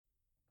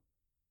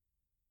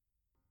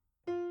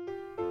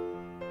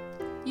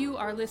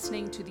are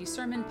listening to the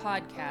sermon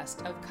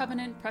podcast of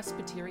Covenant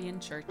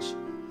Presbyterian Church.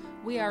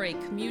 We are a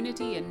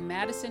community in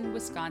Madison,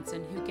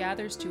 Wisconsin who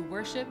gathers to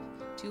worship,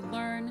 to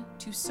learn,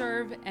 to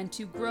serve, and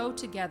to grow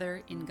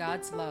together in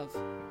God's love.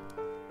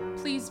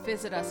 Please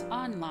visit us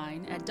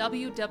online at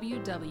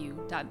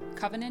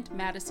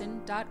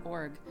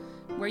www.covenantmadison.org,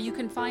 where you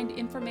can find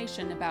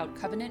information about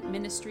Covenant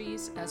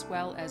Ministries as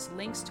well as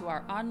links to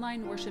our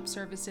online worship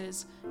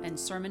services and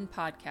sermon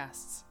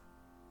podcasts.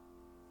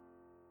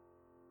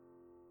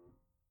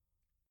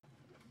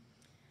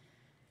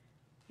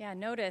 Yeah,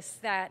 notice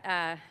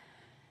that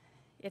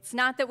it's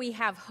not that we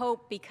have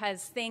hope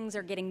because things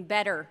are getting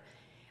better.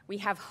 We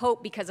have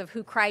hope because of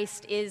who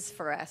Christ is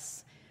for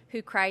us,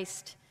 who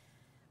Christ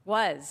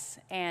was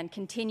and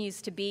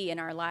continues to be in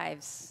our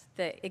lives,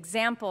 the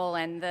example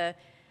and the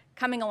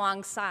coming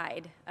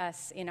alongside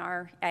us in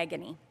our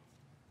agony.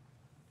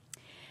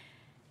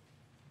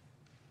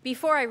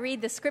 Before I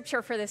read the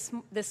scripture for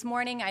this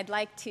morning, I'd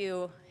like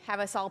to have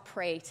us all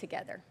pray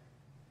together.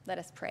 Let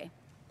us pray.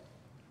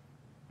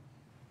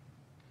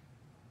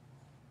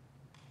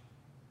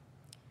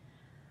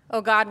 Oh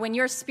God, when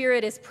your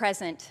Spirit is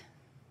present,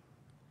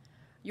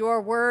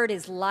 your word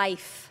is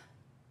life.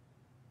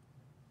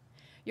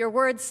 Your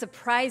word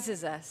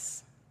surprises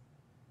us.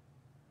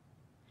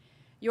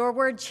 Your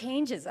word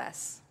changes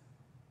us.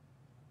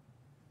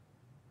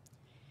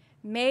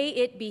 May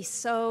it be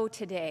so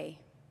today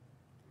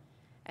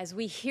as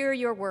we hear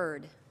your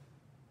word,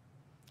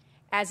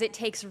 as it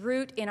takes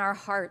root in our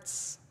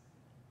hearts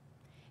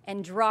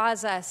and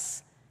draws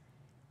us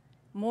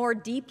more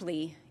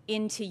deeply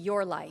into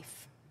your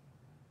life.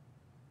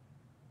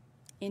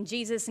 In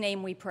Jesus'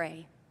 name we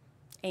pray.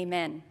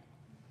 Amen.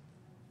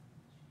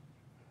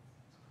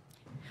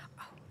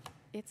 Oh,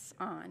 it's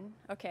on.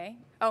 Okay.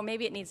 Oh,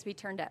 maybe it needs to be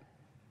turned up.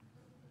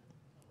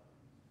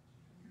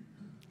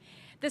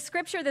 The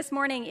scripture this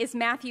morning is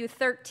Matthew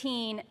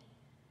 13,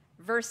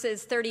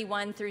 verses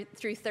 31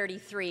 through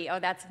 33.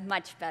 Oh, that's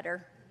much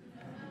better.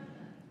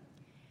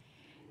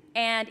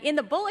 And in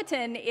the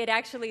bulletin, it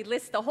actually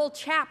lists the whole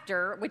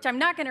chapter, which I'm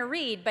not going to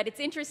read, but it's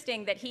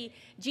interesting that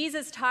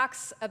Jesus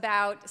talks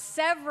about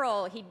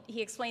he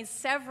explains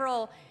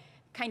several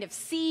kind of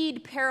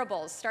seed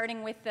parables,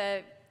 starting with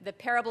the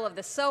parable of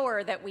the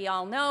sower that we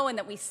all know and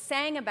that we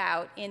sang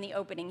about in the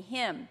opening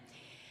hymn.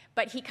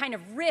 But he kind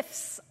of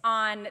riffs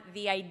on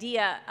the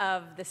idea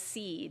of the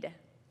seed.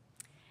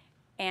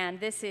 And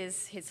this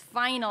is his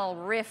final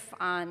riff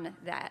on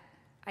that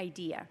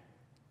idea.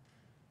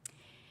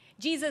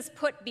 Jesus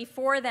put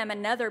before them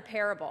another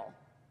parable.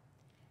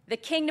 The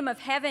kingdom of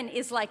heaven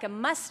is like a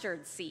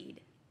mustard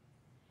seed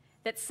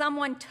that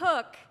someone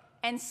took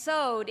and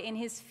sowed in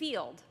his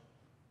field.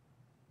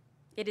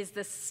 It is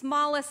the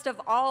smallest of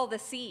all the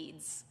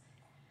seeds,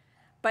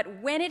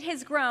 but when it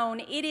has grown,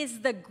 it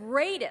is the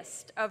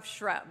greatest of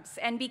shrubs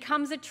and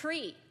becomes a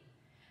tree,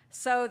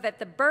 so that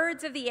the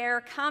birds of the air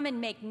come and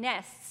make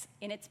nests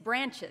in its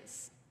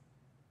branches.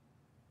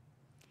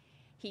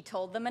 He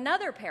told them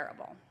another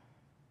parable.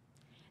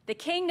 The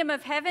kingdom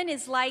of heaven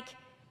is like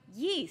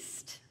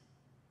yeast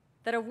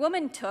that a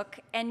woman took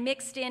and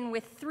mixed in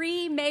with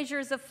 3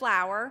 measures of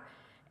flour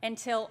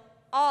until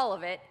all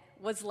of it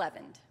was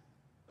leavened.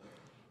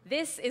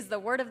 This is the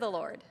word of the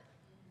Lord.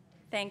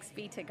 Thanks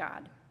be to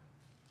God.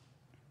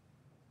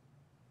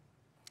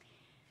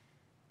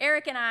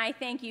 Eric and I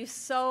thank you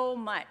so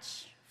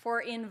much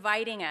for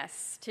inviting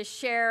us to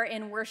share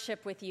in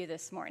worship with you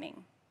this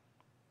morning.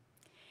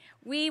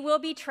 We will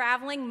be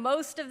traveling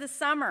most of the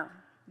summer,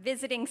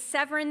 visiting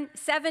seven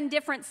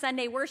different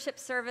Sunday worship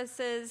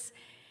services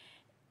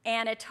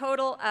and a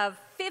total of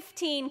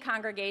 15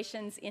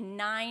 congregations in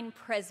 9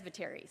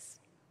 presbyteries.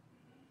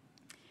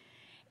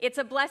 It's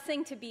a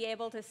blessing to be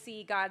able to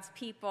see God's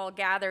people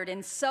gathered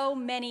in so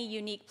many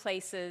unique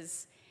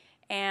places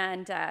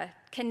and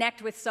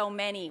connect with so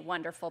many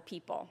wonderful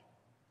people.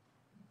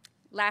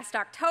 Last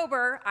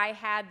October, I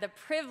had the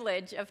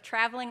privilege of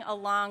traveling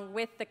along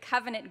with the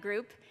Covenant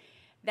group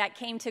that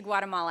came to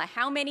Guatemala.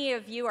 How many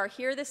of you are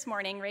here this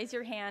morning? Raise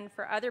your hand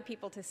for other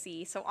people to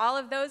see. So all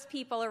of those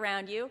people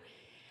around you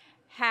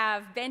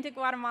have been to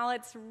Guatemala.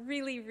 It's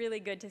really, really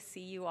good to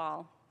see you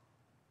all.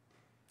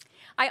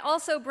 I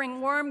also bring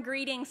warm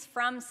greetings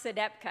from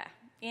SEDEPCA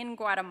in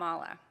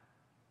Guatemala,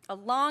 a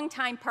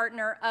longtime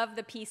partner of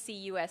the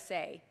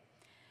PCUSA.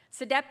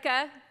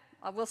 SEDEPCA,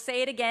 I will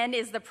say it again,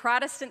 is the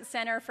Protestant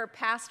Center for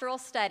Pastoral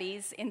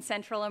Studies in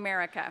Central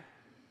America.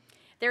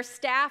 Their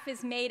staff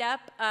is made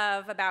up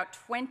of about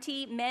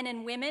 20 men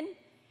and women,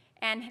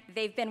 and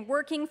they've been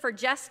working for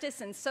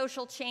justice and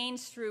social change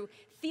through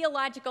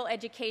theological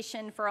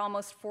education for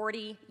almost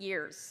 40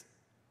 years.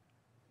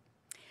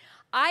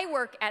 I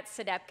work at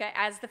SEDEPCA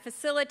as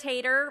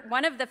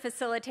one of the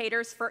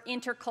facilitators for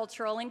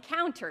intercultural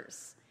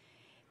encounters.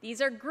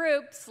 These are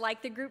groups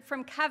like the group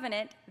from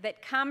Covenant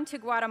that come to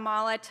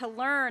Guatemala to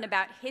learn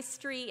about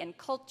history and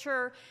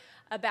culture,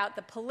 about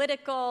the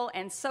political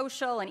and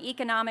social and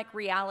economic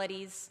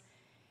realities,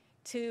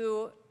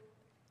 to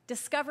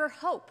discover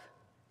hope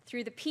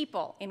through the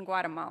people in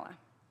Guatemala.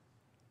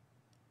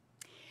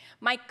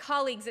 My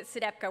colleagues at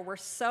SIDEPCA were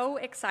so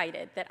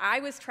excited that I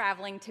was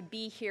traveling to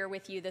be here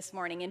with you this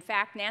morning. In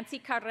fact, Nancy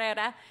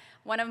Carrera,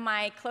 one of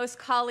my close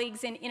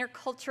colleagues in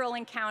Intercultural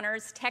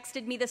Encounters,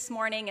 texted me this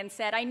morning and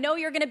said, "I know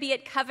you're going to be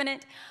at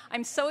Covenant.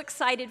 I'm so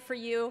excited for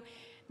you.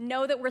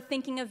 Know that we're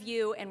thinking of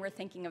you and we're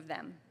thinking of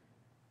them."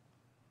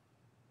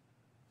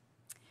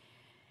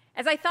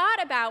 As I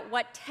thought about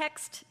what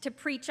text to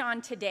preach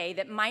on today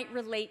that might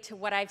relate to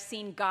what I've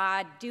seen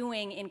God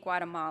doing in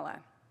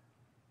Guatemala,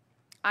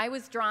 I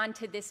was drawn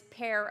to this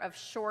pair of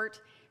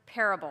short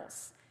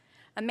parables.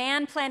 A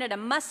man planted a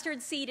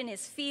mustard seed in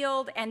his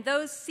field, and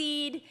those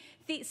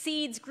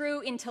seeds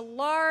grew into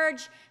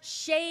large,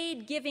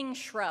 shade-giving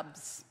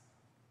shrubs.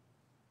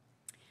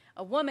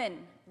 A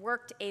woman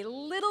worked a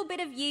little bit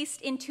of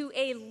yeast into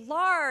a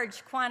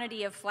large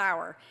quantity of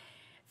flour.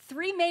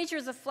 3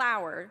 measures of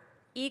flour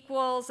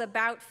equals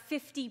about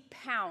 50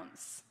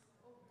 pounds.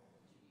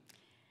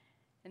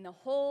 And the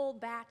whole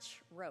batch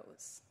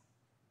rose.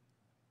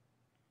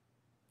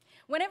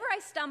 Whenever I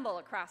stumble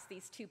across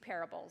these 2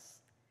 parables,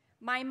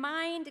 my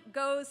mind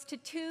goes to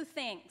 2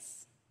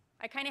 things.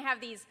 I kind of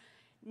have these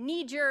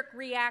knee-jerk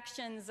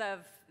reactions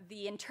of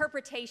the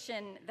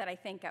interpretation that I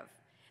think of.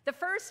 The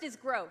first is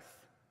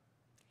growth.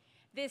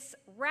 This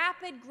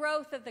rapid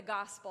growth of the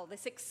gospel,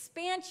 this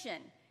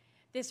expansion,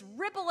 this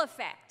ripple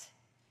effect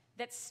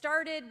that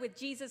started with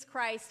Jesus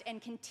Christ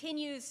and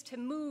continues to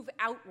move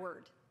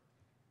outward.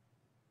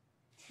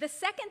 The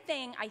second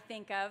thing I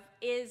think of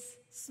is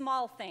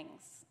small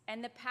things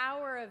and the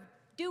power of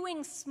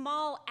doing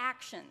small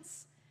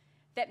actions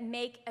that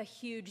make a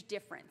huge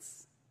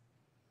difference.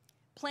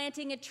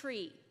 Planting a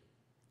tree,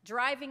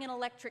 driving an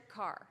electric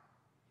car,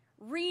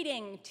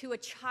 reading to a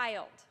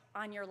child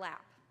on your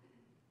lap.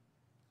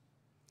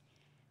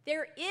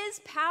 There is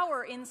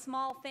power in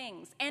small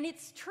things, and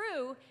it's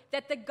true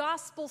that the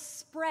gospel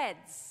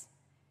spreads,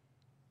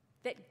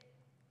 that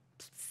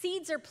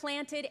seeds are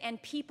planted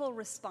and people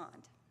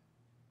respond.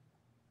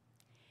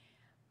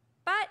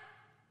 But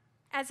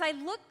as I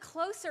look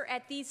closer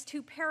at these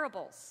 2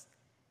 parables,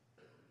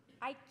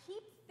 I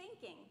keep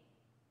thinking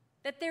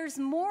that there's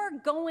more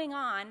going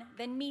on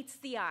than meets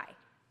the eye.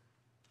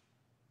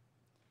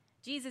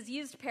 Jesus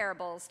used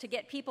parables to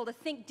get people to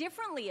think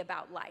differently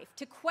about life,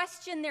 to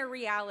question their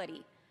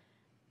reality.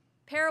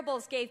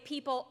 Parables gave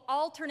people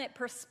alternate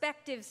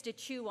perspectives to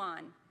chew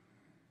on.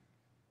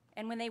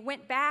 And when they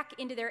went back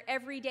into their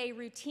everyday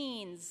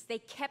routines, they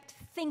kept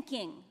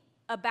thinking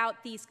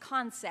about these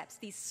concepts,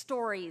 these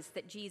stories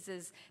that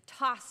Jesus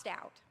tossed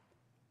out.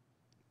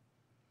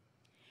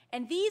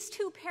 And these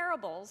 2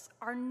 parables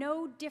are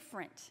no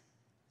different.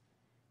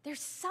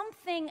 There's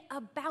something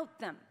about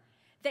them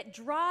that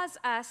draws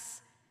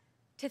us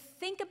to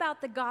think about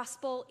the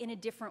gospel in a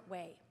different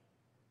way.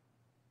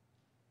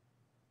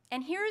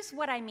 And here's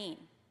what I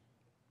mean.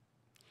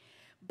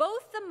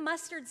 Both the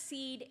mustard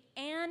seed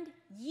and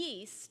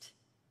yeast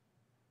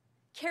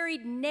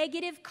carried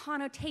negative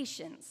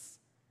connotations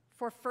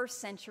for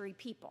first-century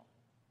people.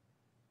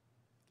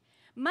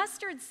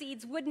 Mustard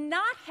seeds would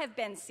not have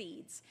been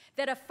seeds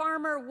that a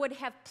farmer would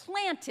have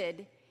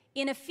planted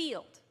in a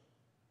field.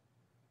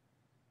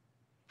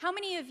 How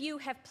many of you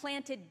have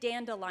planted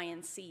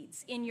dandelion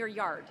seeds in your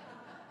yard?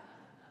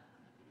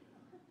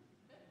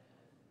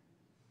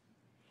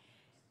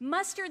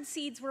 Mustard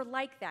seeds were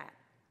like that.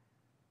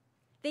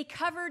 They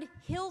covered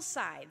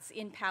hillsides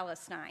in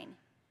Palestine,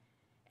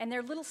 and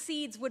their little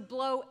seeds would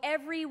blow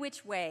every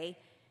which way,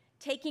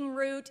 taking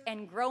root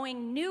and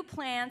growing new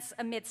plants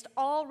amidst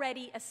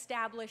already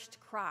established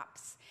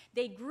crops.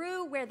 They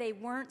grew where they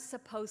weren't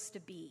supposed to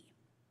be.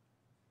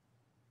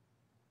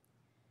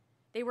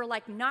 They were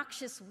like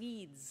noxious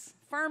weeds,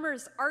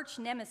 farmers' arch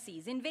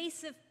nemesis,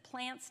 invasive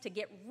plants to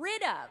get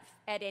rid of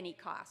at any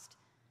cost.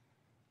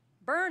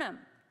 Burn them.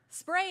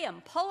 Spray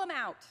them, pull them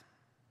out.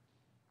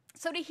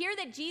 So to hear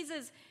that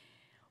Jesus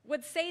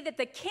would say that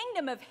the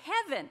kingdom of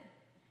heaven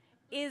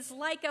is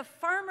like a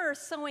farmer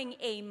sowing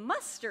a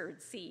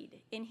mustard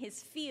seed in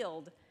his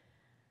field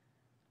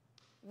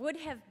would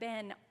have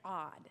been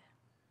odd.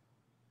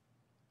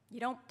 You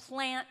don't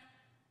plant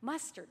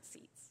mustard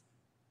seeds.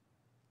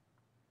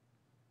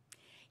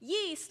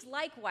 Yeast,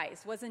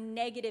 likewise, was a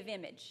negative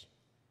image.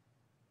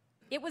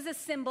 It was a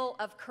symbol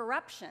of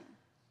corruption.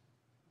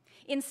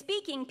 In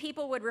speaking,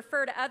 people would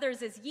refer to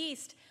others as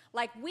yeast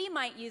like we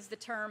might use the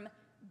term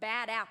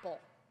bad apple.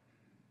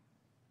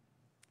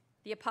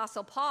 The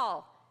Apostle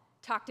Paul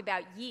talked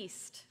about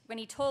yeast when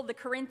he told the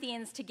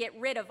Corinthians to get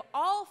rid of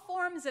all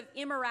forms of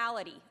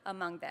immorality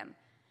among them,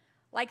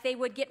 like they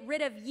would get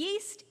rid of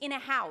yeast in a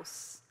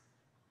house,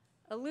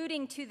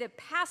 alluding to the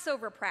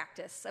Passover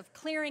practice of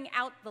clearing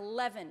out the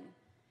leaven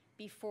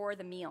before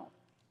the meal.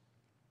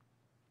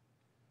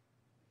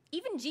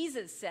 Even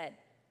Jesus said,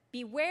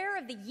 "Beware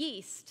of the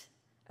yeast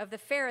of the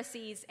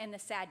Pharisees and the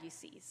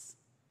Sadducees,"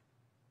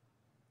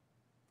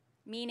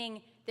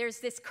 meaning there's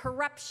this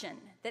corruption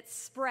that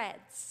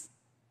spreads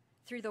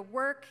through the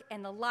work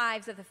and the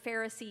lives of the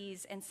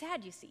Pharisees and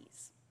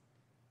Sadducees.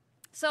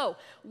 So,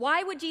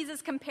 why would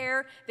Jesus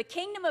compare the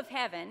kingdom of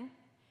heaven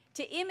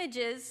to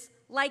images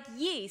like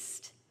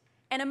yeast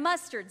and a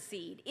mustard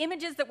seed,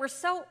 images that were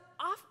so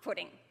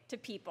off-putting to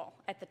people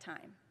at the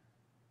time.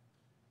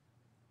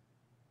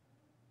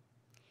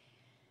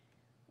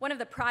 One of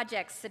the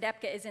projects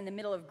SEDEPCA is in the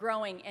middle of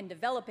growing and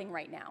developing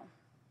right now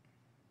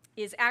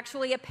is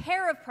actually a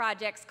pair of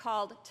projects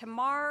called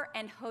Tamar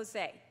and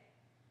Jose.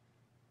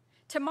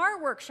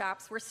 Tamar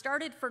workshops were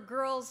started for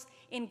girls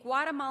in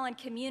Guatemalan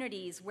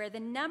communities where the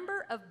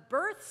number of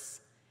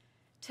births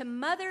to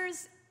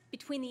mothers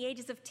between the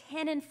ages of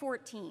 10 and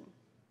 14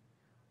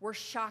 were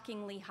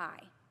shockingly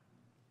high.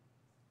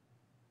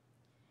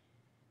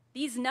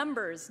 These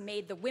numbers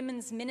made the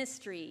women's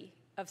ministry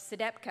of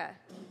SEDEPCA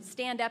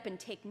stand up and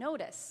take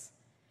notice,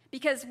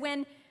 because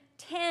when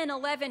 10,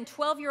 11,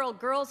 12-year-old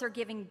girls are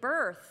giving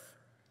birth,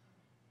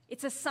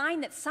 it's a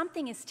sign that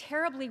something is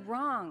terribly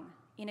wrong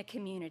in a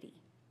community.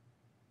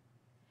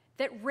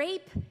 That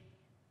rape,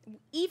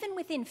 even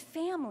within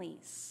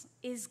families,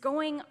 is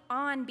going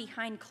on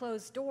behind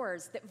closed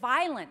doors, that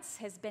violence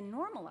has been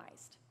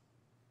normalized.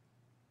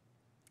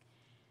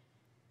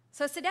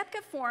 So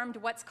SEDEPCA formed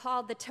what's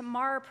called the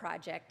Tamar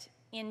Project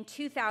in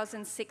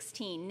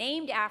 2016,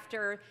 named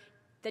after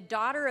the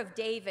daughter of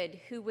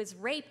David who was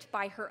raped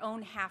by her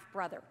own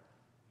half-brother.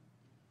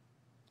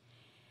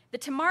 The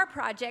Tamar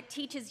Project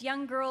teaches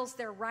young girls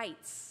their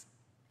rights.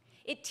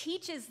 It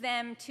teaches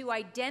them to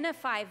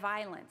identify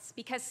violence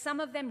because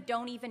some of them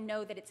don't even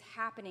know that it's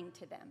happening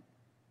to them.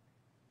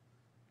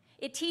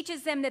 It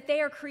teaches them that they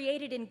are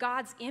created in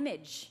God's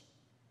image,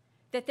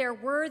 that they're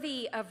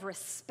worthy of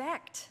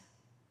respect,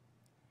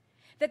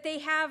 that they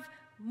have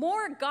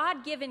more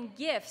God-given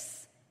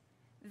gifts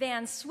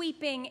than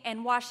sweeping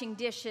and washing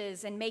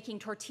dishes and making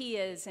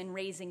tortillas and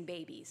raising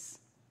babies.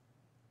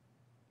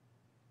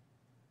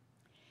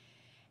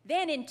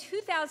 Then in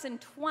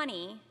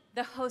 2020,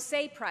 the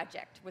Jose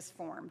Project was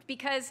formed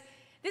because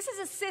this is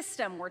a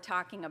system we're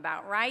talking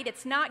about, right?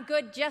 It's not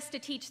good just to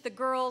teach the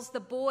girls. The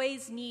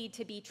boys need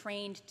to be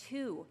trained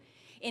too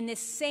in this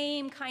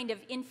same kind of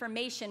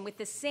information with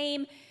the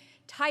same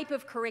type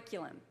of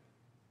curriculum.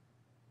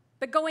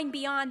 But going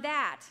beyond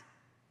that,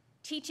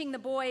 teaching the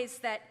boys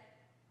that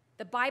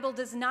the Bible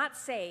does not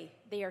say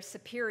they are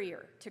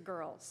superior to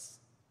girls,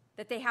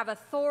 that they have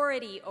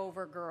authority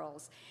over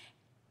girls.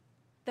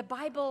 The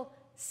Bible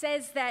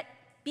says that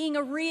being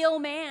a real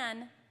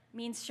man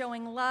means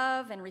showing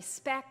love and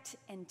respect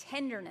and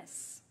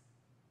tenderness.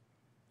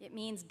 It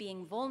means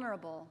being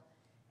vulnerable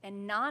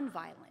and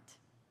nonviolent.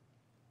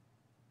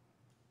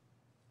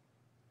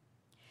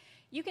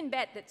 You can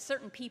bet that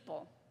certain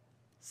people,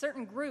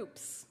 certain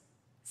groups,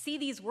 see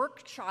these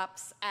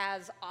workshops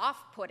as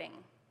off-putting,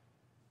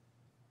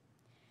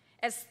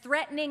 as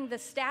threatening the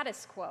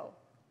status quo.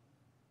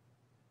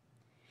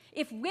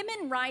 If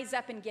women rise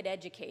up and get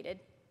educated,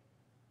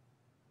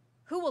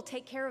 who will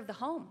take care of the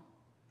home?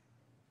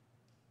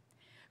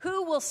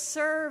 Who will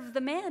serve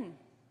the men?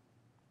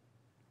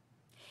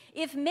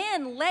 If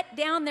men let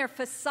down their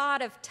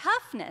facade of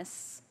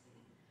toughness,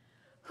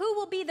 who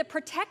will be the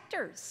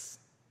protectors?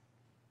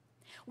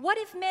 What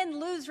if men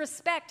lose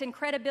respect and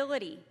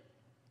credibility?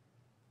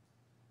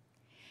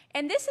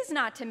 And this is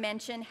not to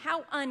mention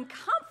how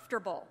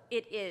uncomfortable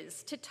it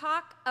is to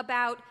talk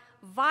about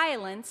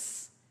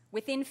violence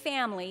within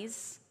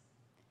families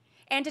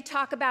and to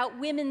talk about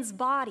women's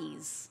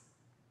bodies.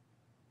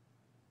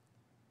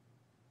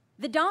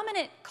 The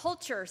dominant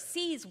culture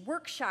sees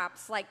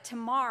workshops like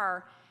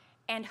Tamar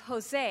and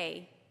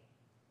Jose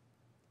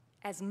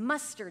as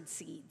mustard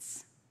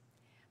seeds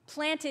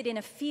planted in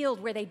a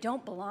field where they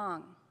don't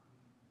belong,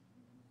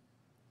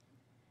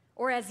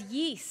 or as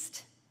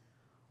yeast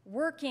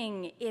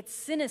working its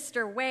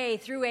sinister way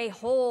through a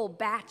whole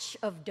batch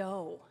of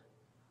dough.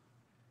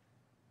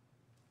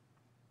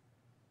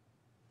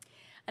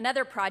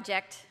 Another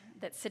project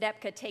that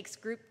SEDEPCA takes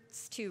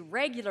groups to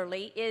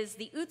regularly is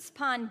the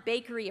Utzpan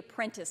Bakery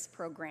Apprentice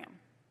Program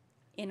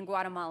in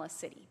Guatemala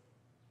City.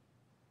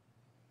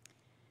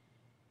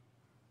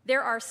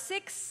 There are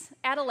 6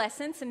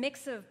 adolescents, a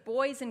mix of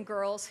boys and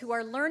girls, who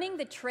are learning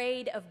the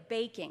trade of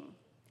baking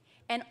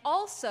and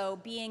also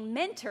being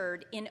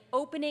mentored in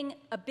opening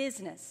a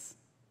business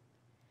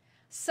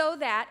so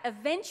that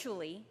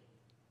eventually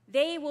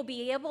they will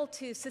be able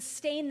to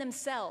sustain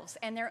themselves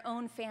and their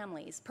own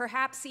families,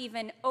 perhaps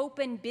even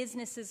open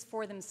businesses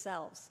for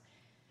themselves,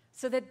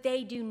 so that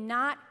they do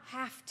not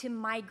have to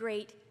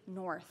migrate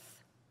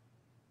north.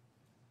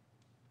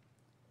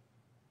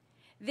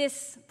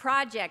 This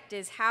project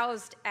is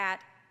housed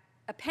at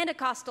a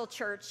Pentecostal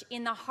church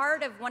in the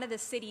heart of one of the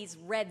city's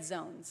red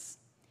zones.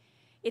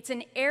 It's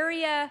an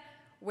area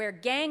where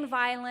gang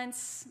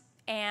violence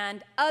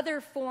and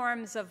other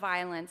forms of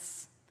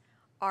violence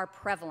are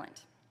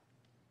prevalent.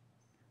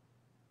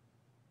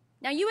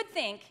 Now, you would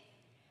think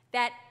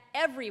that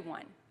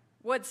everyone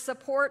would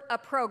support a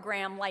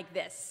program like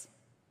this.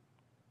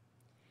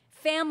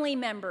 Family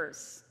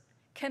members,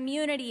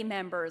 community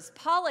members,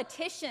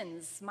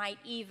 politicians might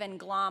even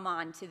glom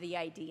on to the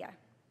idea.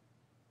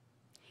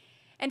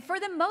 And for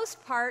the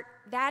most part,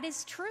 that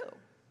is true.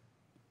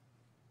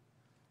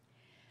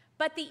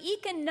 But the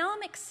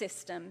economic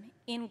system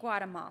in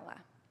Guatemala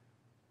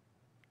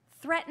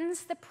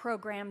threatens the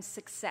program's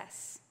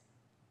success.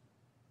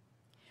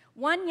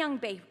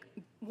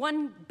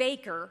 One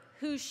baker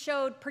who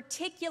showed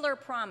particular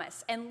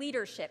promise and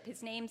leadership,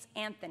 his name's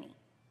Anthony,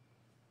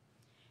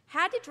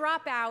 had to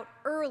drop out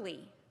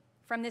early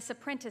from this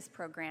apprentice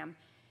program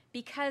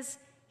because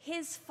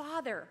his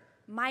father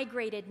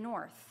migrated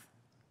north.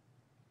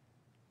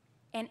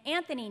 And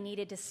Anthony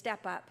needed to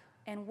step up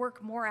and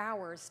work more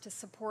hours to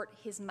support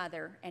his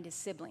mother and his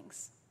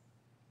siblings.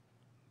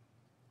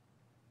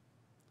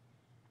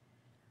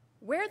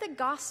 Where the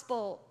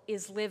gospel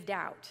is lived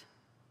out,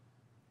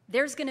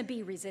 there's going to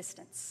be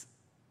resistance.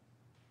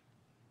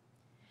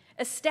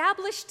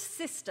 Established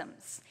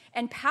systems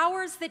and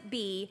powers that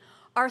be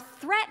are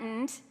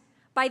threatened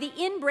by the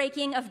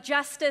inbreaking of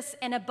justice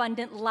and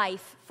abundant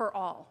life for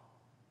all.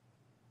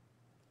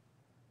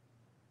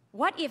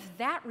 What if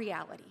that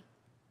reality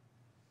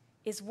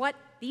is what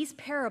these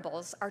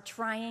parables are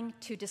trying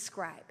to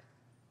describe?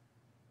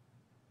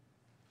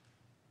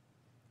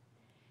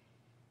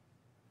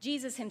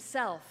 Jesus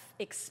himself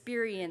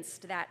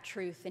experienced that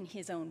truth in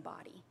his own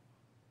body.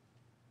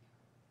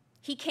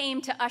 He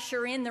came to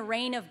usher in the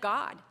reign of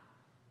God,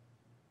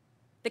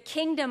 the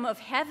kingdom of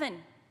heaven,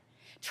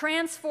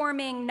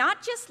 transforming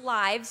not just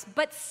lives,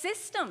 but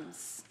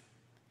systems,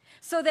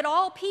 so that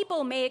all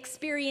people may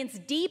experience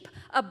deep,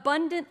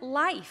 abundant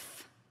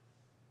life.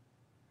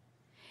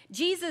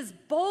 Jesus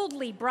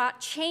boldly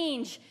brought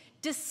change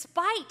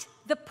despite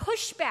the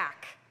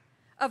pushback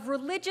of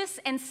religious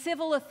and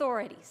civil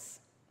authorities.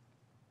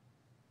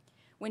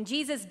 When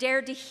Jesus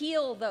dared to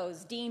heal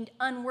those deemed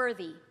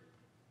unworthy,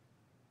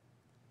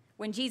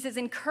 when Jesus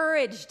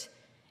encouraged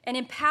and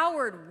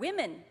empowered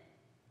women,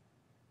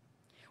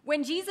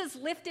 when Jesus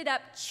lifted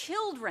up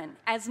children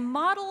as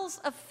models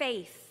of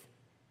faith,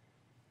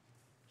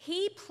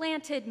 he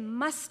planted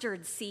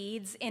mustard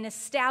seeds in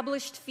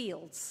established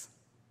fields,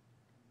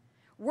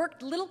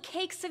 worked little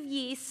cakes of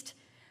yeast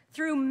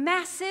through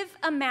massive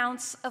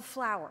amounts of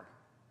flour.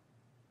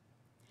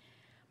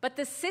 But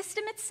the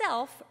system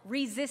itself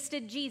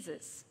resisted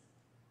Jesus.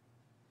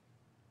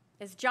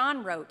 As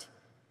John wrote,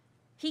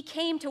 he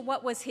came to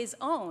what was his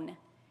own,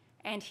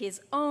 and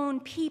his own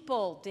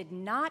people did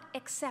not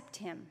accept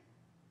him.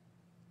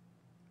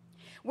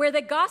 Where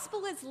the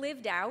gospel is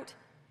lived out,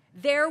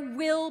 there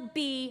will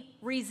be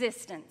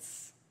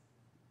resistance.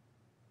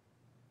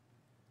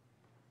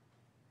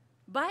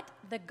 But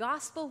the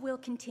gospel will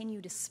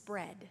continue to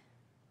spread.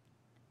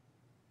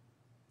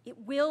 It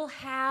will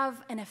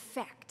have an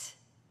effect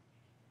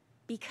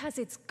because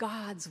it's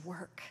God's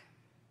work.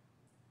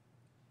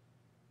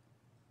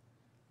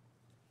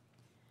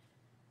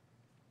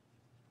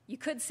 You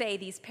could say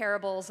these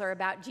parables are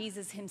about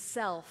Jesus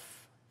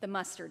himself, the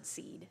mustard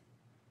seed,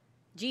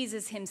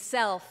 Jesus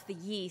himself, the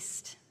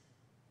yeast.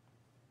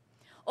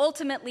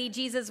 Ultimately,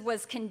 Jesus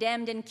was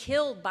condemned and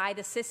killed by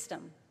the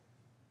system.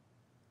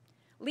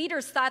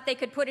 Leaders thought they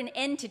could put an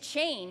end to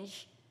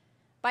change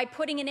by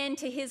putting an end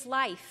to his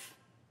life.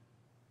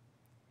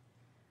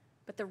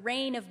 But the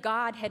reign of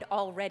God had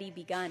already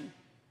begun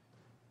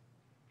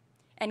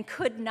and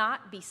could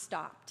not be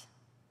stopped.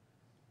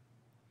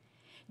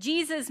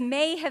 Jesus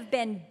may have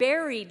been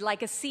buried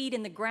like a seed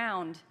in the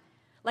ground,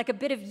 like a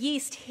bit of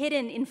yeast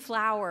hidden in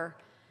flour,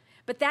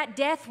 but that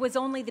death was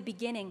only the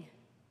beginning.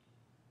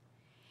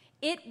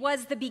 It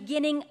was the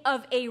beginning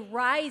of a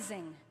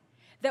rising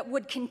that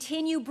would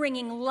continue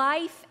bringing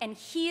life and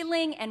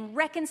healing and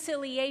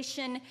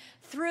reconciliation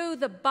through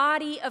the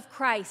body of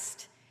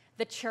Christ,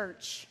 the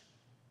church.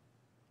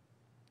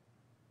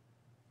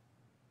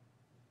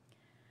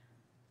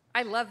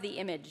 I love the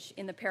image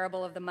in the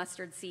parable of the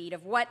mustard seed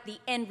of what the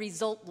end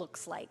result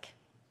looks like.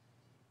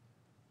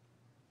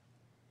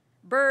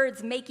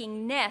 Birds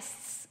making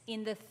nests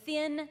in the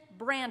thin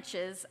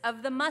branches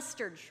of the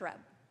mustard shrub.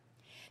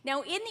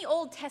 Now, in the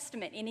Old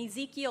Testament, in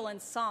Ezekiel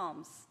and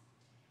Psalms,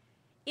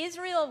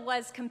 Israel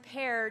was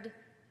compared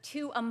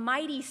to a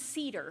mighty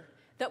cedar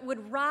that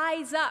would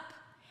rise up,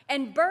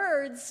 and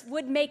birds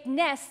would make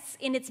nests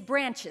in its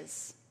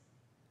branches.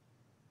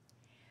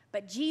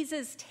 But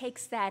Jesus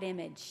takes that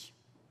image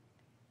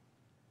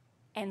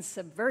and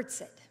subverts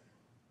it.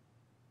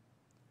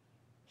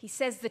 He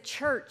says the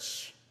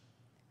church,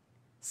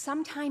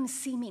 sometimes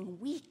seeming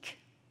weak,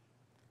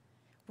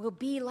 will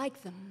be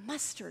like the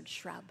mustard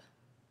shrub.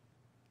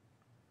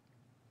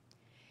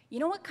 You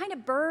know what kind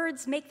of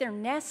birds make their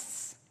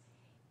nests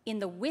in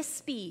the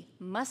wispy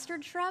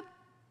mustard shrub?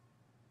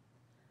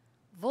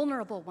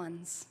 Vulnerable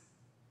ones.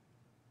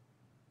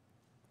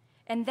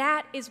 And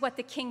that is what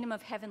the kingdom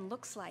of heaven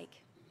looks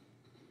like.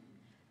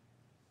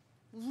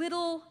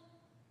 Little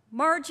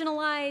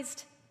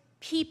marginalized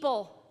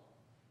people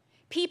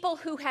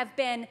who have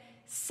been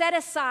set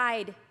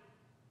aside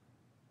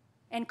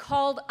and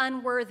called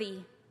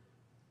unworthy,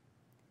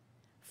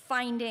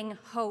 finding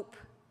hope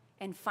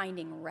and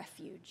finding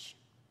refuge.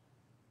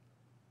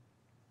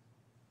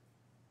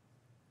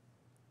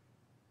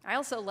 I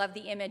also love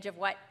the image of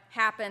what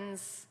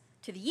happens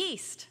to the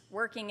yeast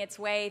working its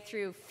way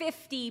through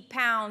 50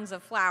 pounds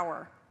of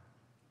flour.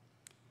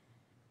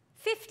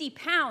 50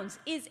 pounds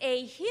is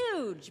a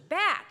huge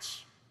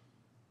batch.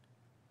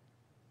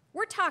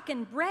 We're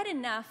talking bread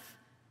enough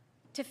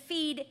to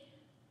feed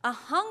a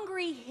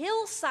hungry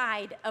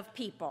hillside of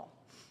people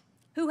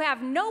who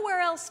have nowhere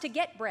else to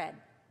get bread.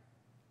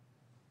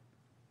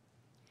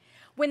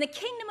 When the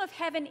kingdom of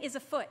heaven is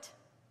afoot,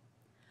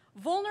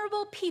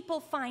 vulnerable people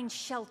find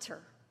shelter.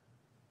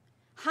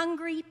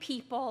 Hungry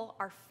people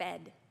are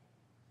fed.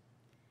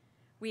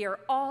 We are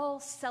all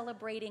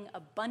celebrating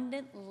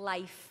abundant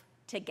life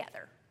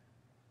together.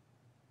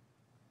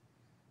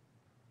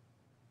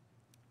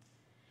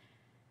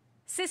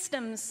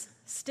 Systems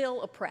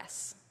still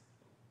oppress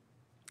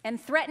and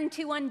threaten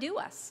to undo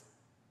us.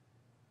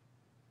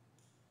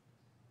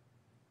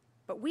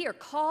 But we are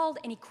called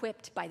and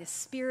equipped by the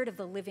Spirit of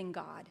the living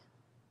God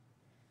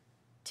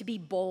to be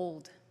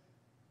bold,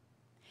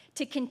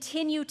 to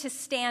continue to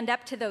stand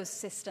up to those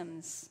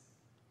systems.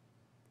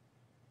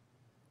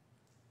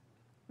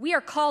 We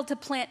are called to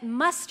plant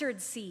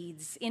mustard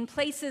seeds in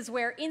places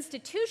where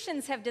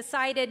institutions have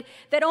decided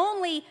that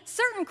only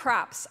certain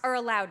crops are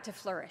allowed to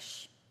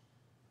flourish.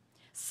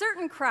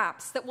 Certain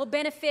crops that will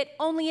benefit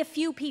only a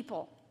few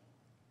people.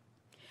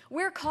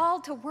 We're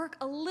called to work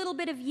a little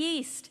bit of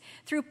yeast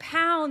through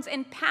pounds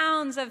and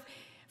pounds of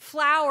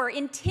flour,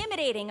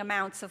 intimidating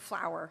amounts of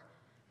flour.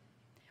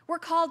 We're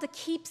called to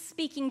keep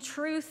speaking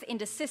truth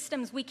into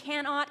systems we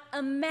cannot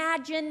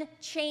imagine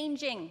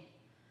changing,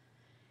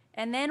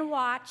 and then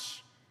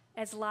watch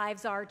as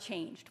lives are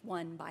changed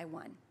one by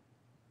one.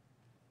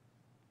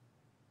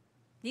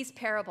 These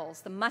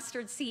parables, the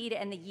mustard seed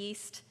and the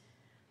yeast,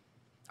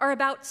 are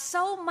about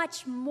so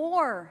much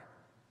more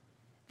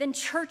than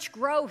church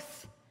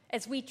growth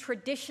as we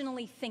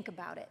traditionally think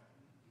about it.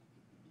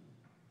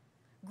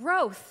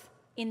 Growth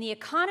in the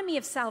economy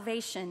of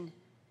salvation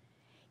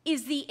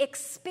is the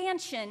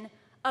expansion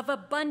of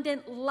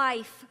abundant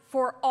life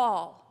for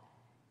all,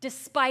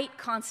 despite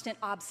constant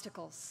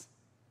obstacles.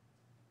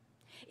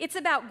 It's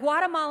about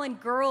Guatemalan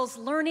girls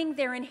learning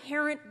their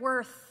inherent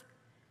worth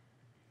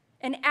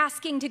and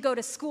asking to go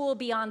to school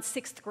beyond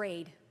 6th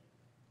grade.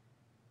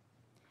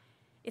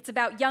 It's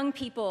about young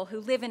people who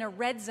live in a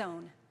red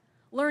zone,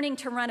 learning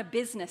to run a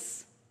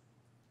business.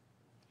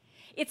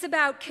 It's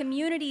about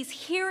communities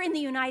here in the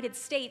United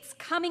States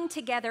coming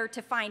together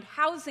to find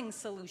housing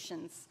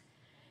solutions,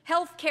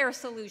 healthcare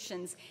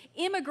solutions,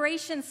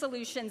 immigration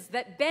solutions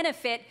that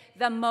benefit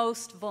the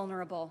most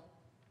vulnerable.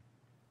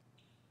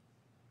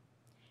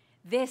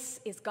 This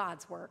is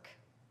God's work.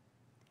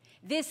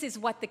 This is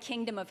what the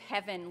kingdom of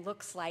heaven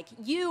looks like.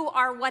 You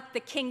are what the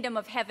kingdom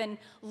of heaven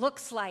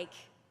looks like.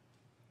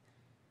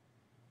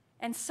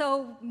 And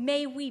so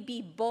may we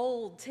be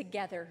bold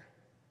together.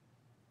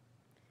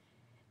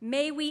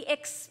 May we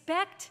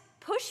expect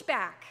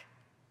pushback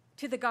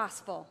to the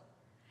gospel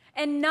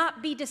and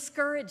not be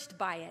discouraged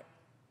by it.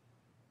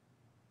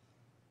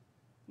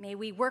 May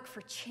we work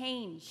for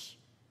change,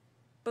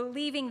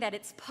 believing that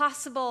it's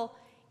possible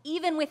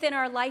even within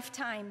our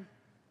lifetime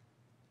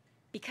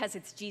because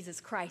it's Jesus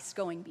Christ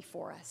going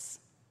before us.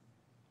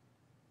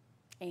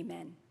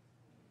 Amen.